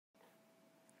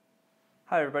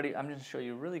Hi everybody, I'm going to show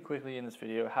you really quickly in this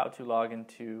video how to log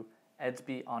into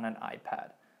Edsby on an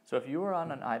iPad. So if you are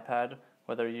on an iPad,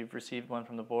 whether you've received one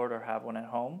from the board or have one at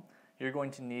home, you're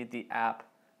going to need the app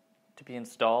to be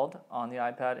installed on the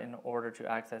iPad in order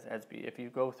to access Edsby. If you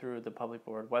go through the public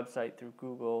board website, through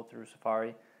Google, through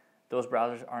Safari, those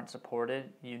browsers aren't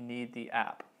supported. You need the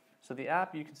app. So the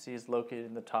app you can see is located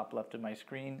in the top left of my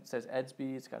screen. It says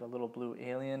Edsby. It's got a little blue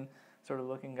alien sort of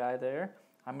looking guy there.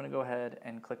 I'm going to go ahead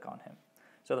and click on him.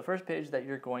 So the first page that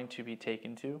you're going to be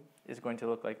taken to is going to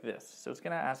look like this. So it's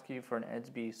going to ask you for an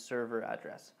Edsby server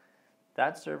address.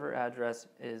 That server address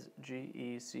is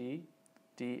GEC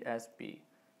DSB.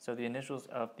 So the initials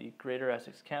of the Greater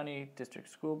Essex County District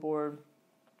School Board.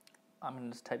 I'm going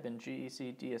to just type in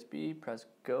GEC DSB, press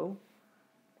go.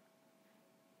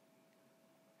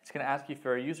 It's going to ask you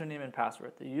for a username and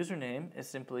password. The username is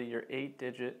simply your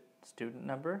 8-digit student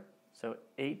number. So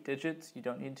 8 digits, you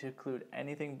don't need to include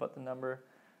anything but the number.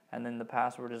 And then the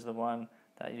password is the one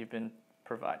that you've been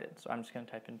provided. So I'm just going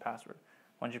to type in password.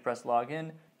 Once you press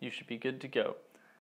login, you should be good to go.